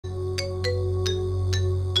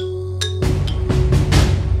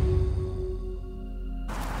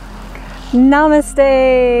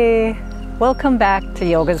Namaste! Welcome back to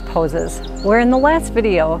Yoga's Poses, where in the last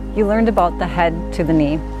video you learned about the head to the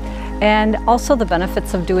knee and also the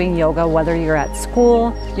benefits of doing yoga, whether you're at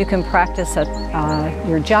school, you can practice at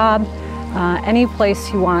your job, any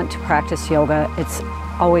place you want to practice yoga, it's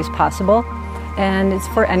always possible, and it's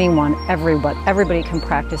for anyone, everybody can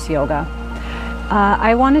practice yoga.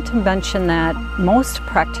 I wanted to mention that most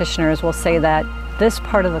practitioners will say that this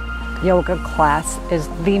part of the yoga class is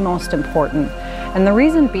the most important. And the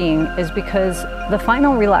reason being is because the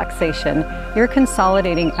final relaxation, you're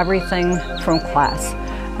consolidating everything from class.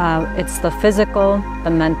 It's the physical, the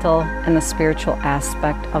mental, and the spiritual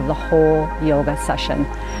aspect of the whole yoga session.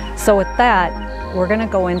 So with that, we're going to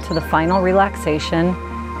go into the final relaxation,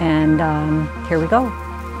 and here we go.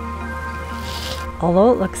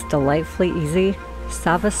 Although it looks delightfully easy,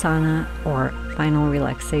 Savasana, or final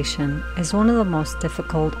relaxation, is one of the most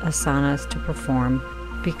difficult asanas to perform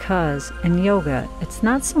because in yoga, it's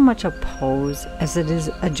not so much a pose as it is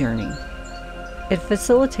a journey. It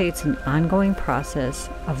facilitates an ongoing process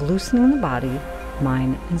of loosening the body,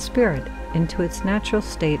 mind, and spirit into its natural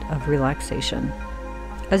state of relaxation.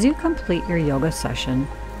 As you complete your yoga session,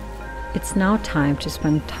 it's now time to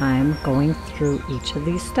spend time going through each of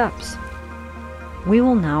these steps. We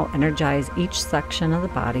will now energize each section of the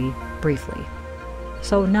body briefly.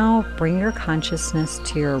 So now bring your consciousness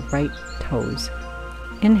to your right toes.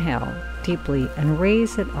 Inhale deeply and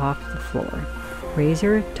raise it off the floor. Raise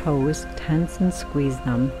your toes, tense and squeeze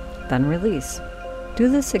them, then release. Do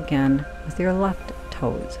this again with your left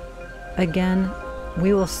toes. Again,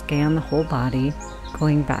 we will scan the whole body,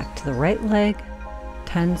 going back to the right leg,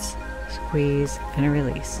 tense, squeeze, and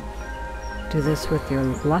release. Do this with your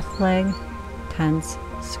left leg, tense,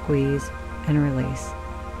 squeeze, and release.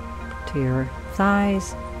 To your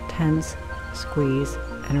thighs, tense, squeeze,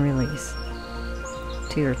 and release.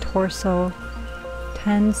 To your torso,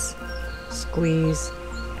 tense, squeeze,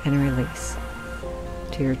 and release.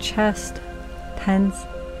 To your chest, tense,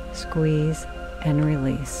 squeeze, and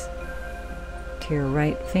release. To your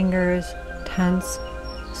right fingers, tense,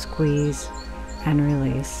 squeeze, and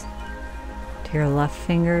release. To your left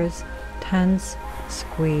fingers, tense,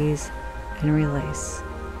 squeeze, and release.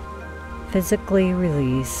 Physically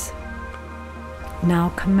release. Now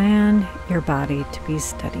command your body to be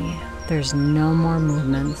steady. There's no more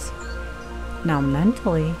movements. Now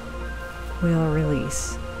mentally, we'll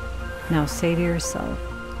release. Now say to yourself,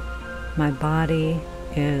 my body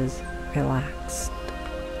is relaxed.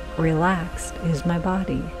 Relaxed is my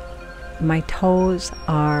body. My toes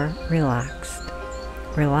are relaxed.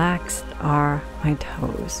 Relaxed are my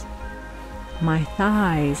toes. My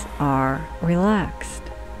thighs are relaxed.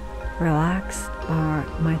 Relaxed are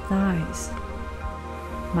my thighs.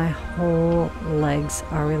 My whole legs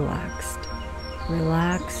are relaxed.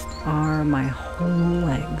 Relaxed are my whole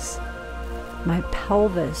legs. My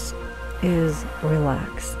pelvis is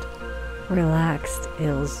relaxed. Relaxed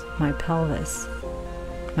is my pelvis.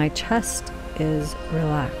 My chest is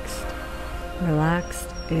relaxed.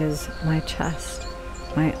 Relaxed is my chest.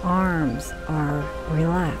 My arms are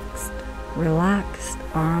relaxed. Relaxed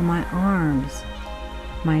are my arms.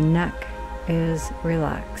 My neck is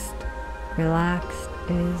relaxed. Relaxed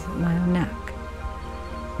is my neck.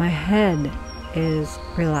 My head is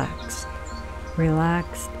relaxed.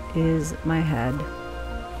 Relaxed is my head.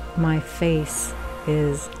 My face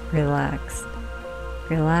is relaxed.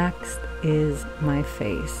 Relaxed is my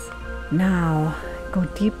face. Now go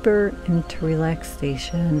deeper into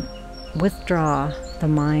relaxation. Withdraw the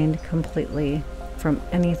mind completely from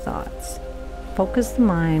any thoughts. Focus the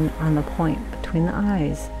mind on the point between the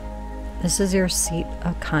eyes. This is your seat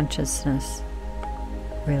of consciousness.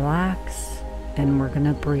 Relax, and we're going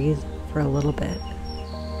to breathe for a little bit.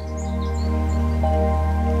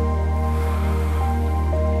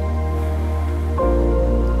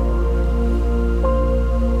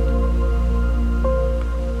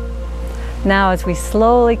 Now, as we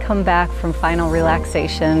slowly come back from final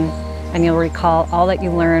relaxation, and you'll recall all that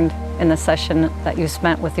you learned in the session that you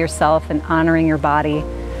spent with yourself and honoring your body,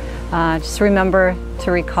 just remember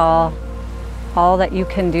to recall all that you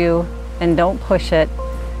can do and don't push it.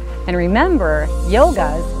 And remember,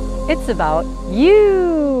 Yogaz, it's about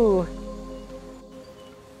you.